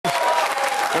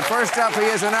But first up, he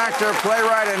is an actor,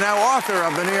 playwright, and now author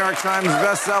of the New York Times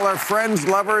bestseller, Friends,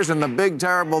 Lovers, and the Big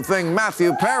Terrible Thing.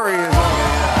 Matthew Perry is over here.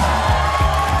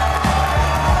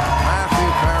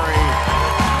 Matthew Perry,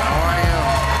 how are you?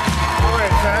 All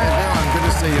right, How you doing? Good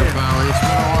to see you, pal. It's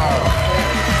been a while.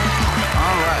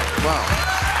 All right, well,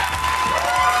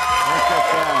 look at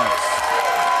that.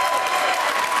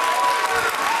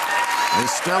 They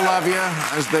still love you,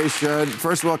 as they should.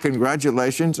 First of all,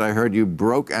 congratulations. I heard you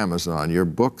broke Amazon. Your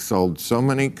book sold so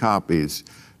many copies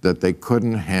that they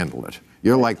couldn't handle it.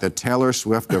 You're like the Taylor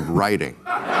Swift of writing.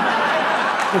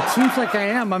 It seems like I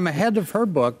am. I'm ahead of her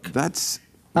book. That's,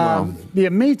 well... the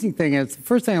amazing thing is, the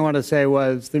first thing I want to say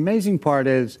was, the amazing part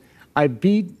is, I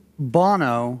beat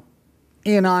Bono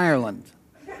in Ireland.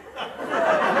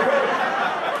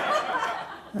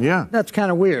 Yeah. That's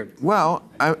kind of weird. Well,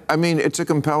 I mean, it's a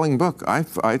compelling book. I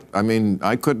mean,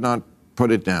 I could not put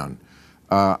it down.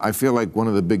 I feel like one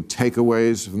of the big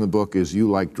takeaways from the book is you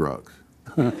like drugs.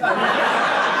 I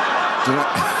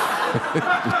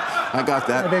got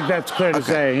that. I think that's clear to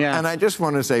say, yeah. And I just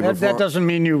want to say before... That doesn't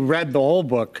mean you read the whole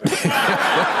book. Well,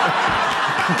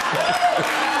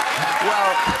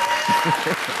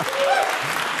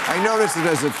 I noticed it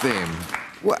as a theme.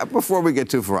 Well, before we get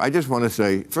too far, I just want to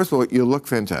say, first of all, you look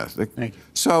fantastic. Thank you.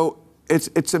 So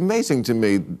it's amazing to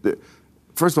me.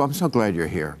 First of all, I'm so glad you're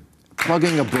here,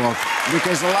 plugging a book,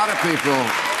 because a lot of people,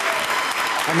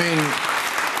 I mean,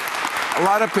 a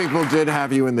lot of people did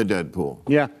have you in the Deadpool.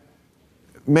 Yeah.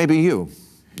 Maybe you.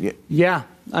 Yeah.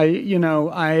 I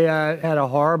had a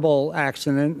horrible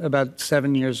accident about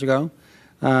 7 years ago.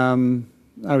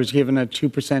 I was given a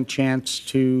 2% chance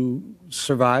to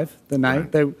survive the night.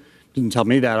 Right. They didn't tell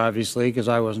me that, obviously, because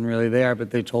I wasn't really there,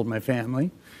 but they told my family.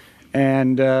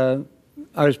 And I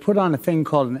was put on a thing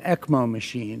called an ECMO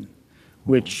machine,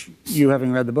 which you,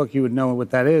 having read the book, you would know what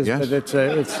that is. Yes. But it's No,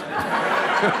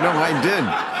 I did.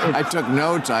 I took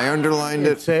notes. I underlined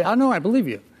it. Oh, no, I believe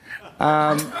you.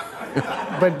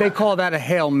 But they call that a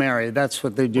Hail Mary. That's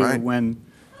what they do when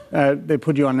they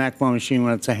put you on an ECMO machine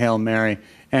when it's a Hail Mary.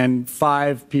 And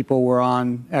 5 people were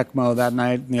on ECMO that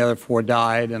night, and the other 4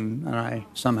 died, and I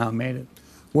somehow made it.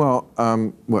 Well,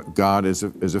 what, God is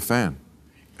a fan.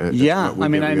 Yeah, I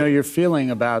mean, I know your feeling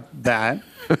about that,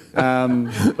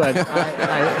 but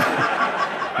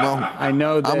well, I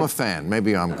know that... I'm a fan.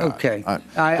 Maybe I'm God. Okay.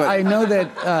 I know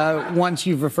that once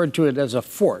you've referred to it as a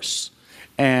force,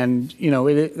 and, you know,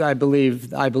 I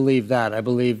believe that. I believe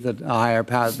that a higher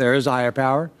power, there is a higher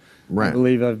power. Right. I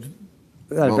believe I've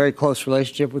had a very close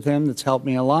relationship with him that's helped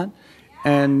me a lot.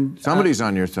 And somebody's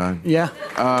on your side. Yeah.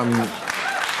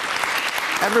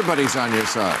 Everybody's on your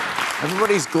side.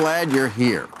 Everybody's glad you're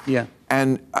here. Yeah.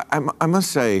 And I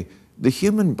must say, the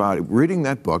human body, reading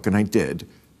that book, and I did,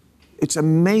 it's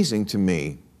amazing to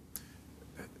me,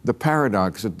 the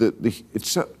paradox that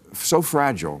it's so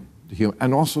fragile, the human,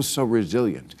 and also so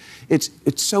resilient. It's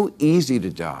so easy to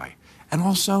die, and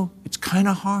also it's kind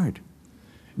of hard,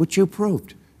 which you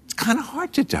proved. It's kind of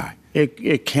hard to die.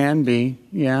 It can be,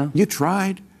 yeah. You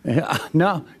tried.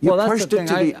 No. You well, that's pushed the it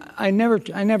thing. to I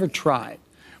never tried,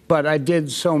 but I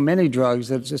did so many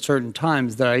drugs at certain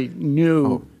times that I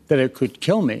knew that it could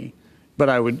kill me, but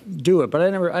I would do it. But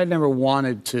I never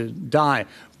wanted to die.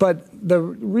 But the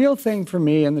real thing for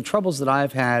me and the troubles that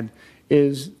I've had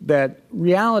is that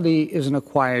reality is an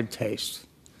acquired taste.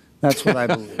 That's what I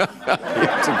believe.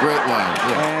 It's a great line.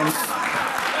 Yeah. And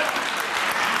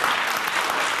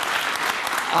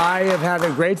I have had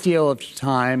a great deal of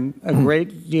time, a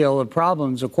great deal of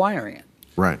problems acquiring it.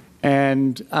 Right.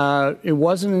 And it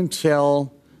wasn't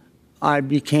until I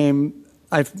became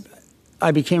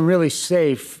really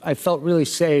safe. I felt really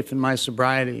safe in my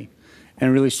sobriety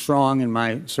and really strong in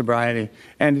my sobriety.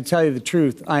 And to tell you the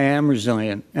truth, I am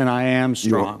resilient and I am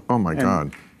strong. Oh, my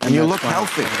God. And you look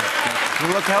healthy. You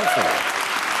look healthy.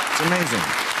 It's amazing.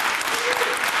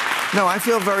 No, I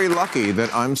feel very lucky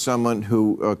that I'm someone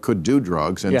who could do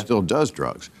drugs and still does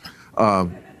drugs. You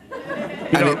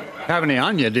don't have any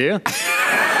on you, do you?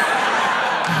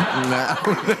 No.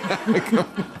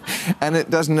 And it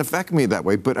doesn't affect me that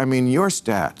way. But, I mean, your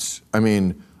stats, I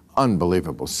mean,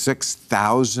 unbelievable.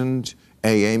 6,000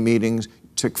 AA meetings,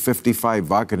 took 55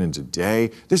 Vicodins a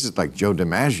day. This is like Joe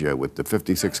DiMaggio with the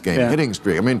 56-game hitting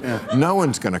streak. I mean, no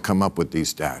one's going to come up with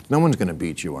these stats. No one's going to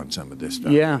beat you on some of this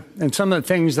stuff. Yeah, and some of the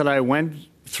things that I went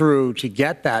through to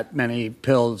get that many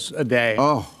pills a day.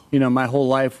 Oh. You know, my whole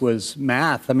life was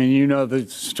math. I mean, you know the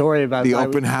story about... The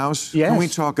open house? Yes. Can we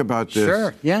talk about this?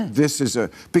 Sure, yeah. This is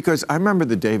because I remember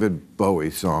the David Bowie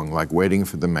song, like Waiting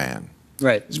for the Man.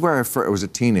 Right. This is where I was a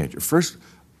teenager. First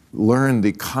learned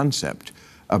the concept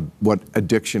what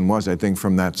addiction was, I think,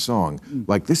 from that song.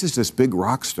 Like, this is this big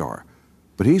rock star,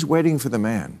 but he's waiting for the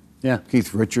man. Yeah.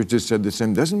 Keith Richards just said the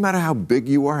same. Doesn't matter how big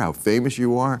you are, how famous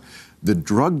you are, the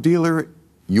drug dealer,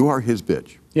 you are his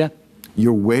bitch. Yeah.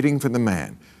 You're waiting for the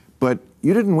man. But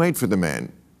you didn't wait for the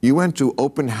man. You went to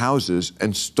open houses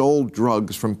and stole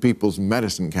drugs from people's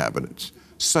medicine cabinets.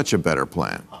 Such a better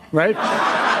plan. Right?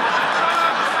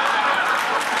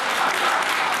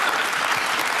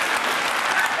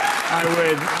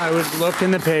 I would look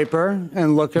in the paper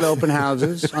and look at open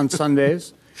houses on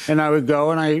Sundays, and I would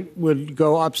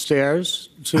go upstairs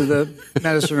to the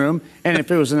medicine room, and if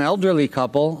it was an elderly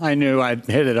couple, I knew I'd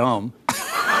hit it home.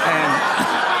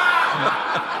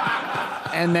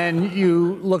 And then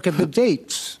you look at the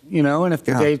dates, you know, and if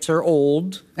the dates are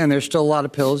old and there's still a lot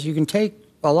of pills, you can take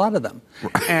a lot of them.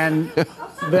 And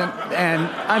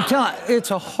I'm telling,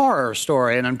 it's a horror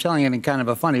story, and I'm telling it in kind of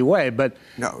a funny way, but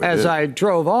as I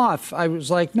drove off, I was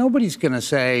like, nobody's going to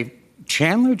say,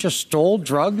 Chandler just stole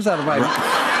drugs out of my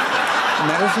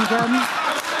medicine cabinet?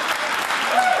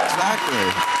 Exactly,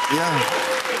 yeah.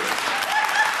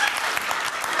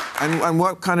 And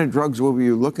what kind of drugs were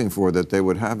you looking for that they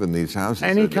would have in these houses?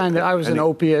 Any kind of, I was an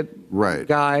opiate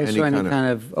guy, so any kind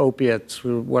of opiates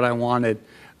were what I wanted.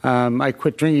 I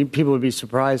quit drinking. People would be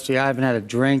surprised. See, I haven't had a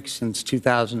drink since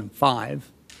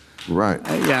 2005. Right.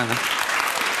 Yeah.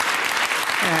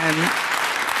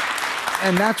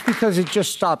 And that's because it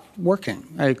just stopped working.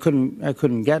 I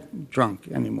couldn't get drunk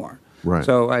anymore. Right.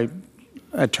 So I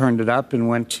turned it up and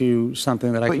went to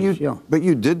something that I could feel. But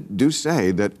you do say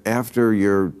that after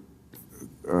your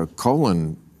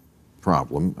colon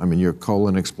problem, I mean, your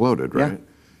colon exploded, right?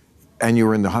 Yeah. And you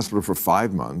were in the hospital for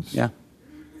 5 months. Yeah.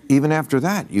 Even after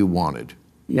that, you wanted.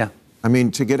 Yeah. I mean,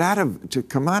 to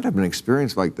come out of an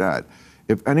experience like that,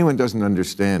 if anyone doesn't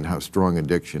understand how strong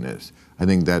addiction is, I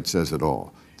think that says it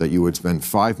all. That you would spend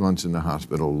 5 months in the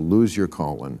hospital, lose your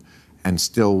colon, and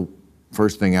still,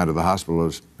 first thing out of the hospital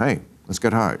is, hey, let's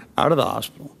get high. Out of the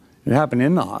hospital. It happened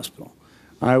in the hospital.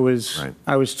 I was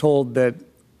told that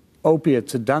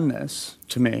opiates had done this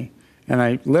to me, and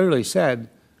I literally said,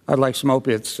 I'd like some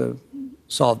opiates to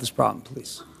solve this problem,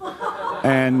 please.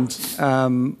 And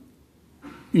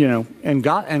you know, and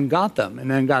got them,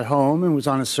 and then got home and was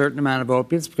on a certain amount of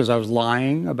opiates because I was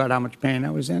lying about how much pain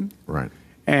I was in. Right.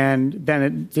 And then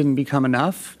it didn't become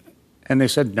enough, and they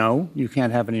said, no, you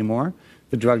can't have any more.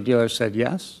 The drug dealer said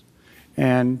yes,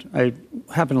 and I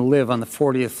happened to live on the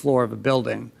 40th floor of a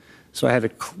building, so I had to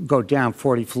go down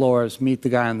 40 floors, meet the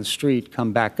guy on the street,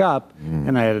 come back up,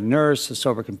 and I had a nurse, a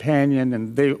sober companion,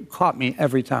 and they caught me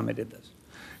every time I did this.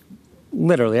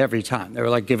 Literally every time. They were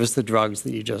like, give us the drugs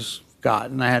that you just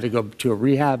got. And I had to go to a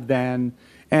rehab then.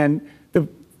 And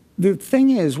the thing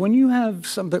is, when you have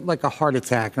something like a heart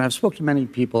attack, and I've spoken to many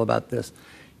people about this,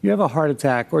 you have a heart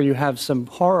attack or you have some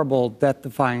horrible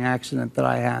death-defying accident that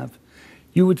I have,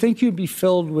 you would think you'd be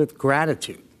filled with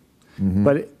gratitude.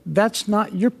 But that's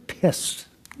not, you're pissed.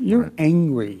 You're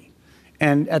angry.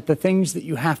 And at the things that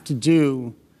you have to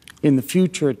do in the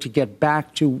future to get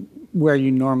back to where you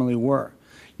normally were.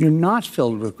 You're not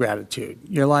filled with gratitude.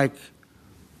 You're like,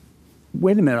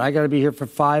 wait a minute, I got to be here for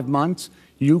 5 months.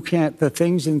 You can't, the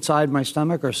things inside my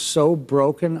stomach are so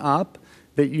broken up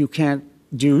that you can't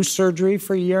do surgery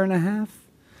for 1.5 years.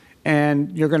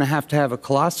 And you're going to have a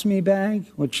colostomy bag,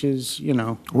 which is, you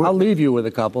know, I'll leave you with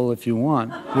a couple if you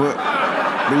want.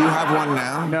 Do you have one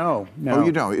now? No. Oh,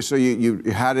 you don't? So you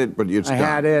had it, but it's done.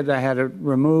 I had it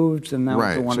removed, and that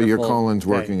was a wonderful so your colon's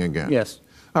working again. Yes.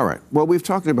 All right. Well, we've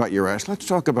talked about your ass. Let's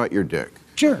talk about your dick.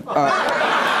 Sure. No,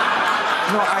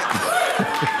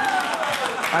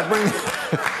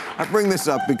 I bring this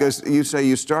up because you say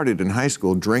you started in high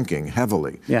school drinking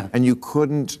heavily. Yeah. And you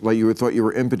couldn't, like you thought you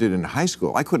were impotent in high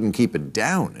school. I couldn't keep it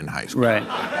down in high school. Right.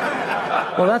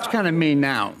 Well, that's kind of me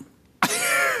now.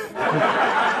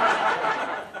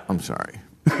 I'm sorry.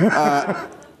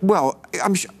 Well,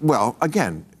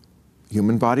 again,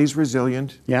 human body's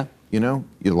resilient. Yeah. You know,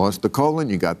 you lost the colon,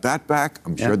 you got that back.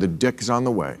 I'm sure the dick is on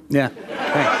the way. Yeah.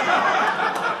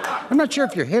 Thanks. I'm not sure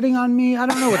if you're hitting on me. I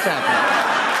don't know what's happening.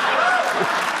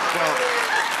 Well,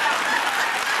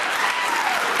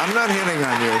 I'm not hitting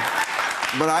on you,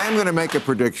 but I am going to make a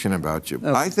prediction about you.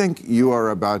 Okay. I think you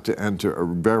are about to enter a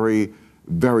very,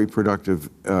 very productive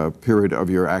period of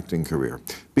your acting career.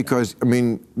 Because, I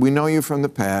mean, we know you from the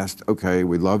past. Okay,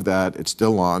 we love that. It's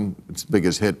still on. It's the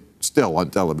biggest hit still on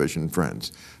television,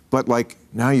 Friends. But, like,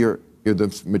 now you're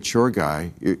the mature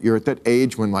guy. You're at that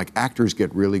age when, like, actors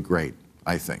get really great,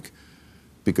 I think,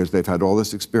 because they've had all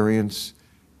this experience,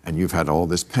 and you've had all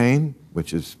this pain,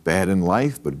 which is bad in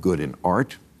life, but good in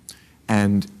art.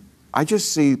 And I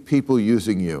just see people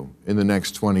using you in the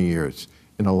next 20 years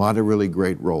in a lot of really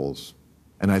great roles.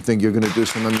 And I think you're going to do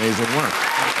some amazing work.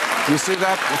 Do you see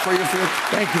that before you feel?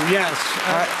 Thank you. Yes.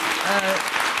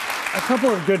 A couple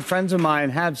of good friends of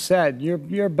mine have said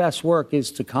your best work is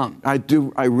to come. I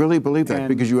do. I really believe that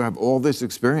because you have all this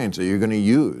experience that you're going to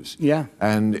use. Yeah.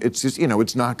 And it's just, you know,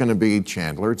 it's not going to be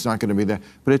Chandler. It's not going to be that.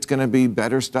 But it's going to be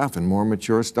better stuff and more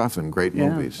mature stuff and great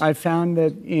movies. I found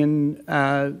that in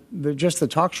the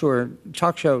talk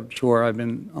show tour I've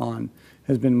been on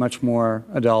has been much more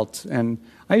adult. And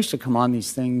I used to come on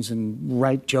these things and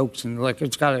write jokes and like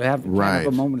it's got to have kind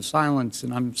of a moment of silence,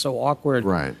 and I'm so awkward.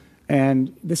 Right.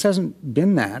 And this hasn't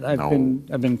been that.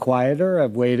 I've been quieter.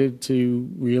 I've waited to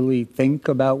really think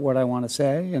about what I want to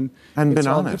say, and it's been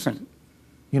all honest. different.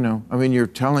 You know, I mean, you're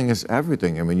telling us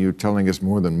everything. I mean, you're telling us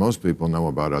more than most people know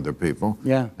about other people.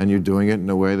 Yeah. And you're doing it in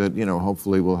a way that, you know,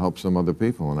 hopefully will help some other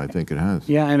people, and I think it has.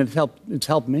 Yeah, and it's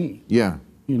helped me. Yeah.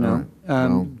 You know,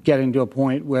 right. getting to a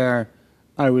point where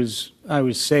I was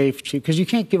safe because you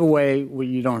can't give away what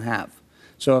you don't have.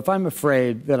 So if I'm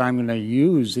afraid that I'm going to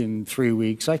use in 3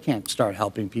 weeks, I can't start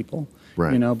helping people.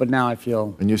 Right. You know, but now I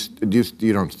feel. And you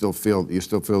don't still feel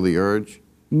the urge?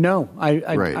 No,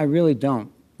 I really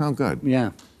don't. Oh, good.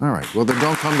 Yeah. All right. Well, then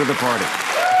don't come to the party.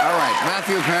 All right,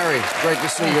 Matthew Perry, great to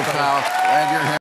see you, pal. And your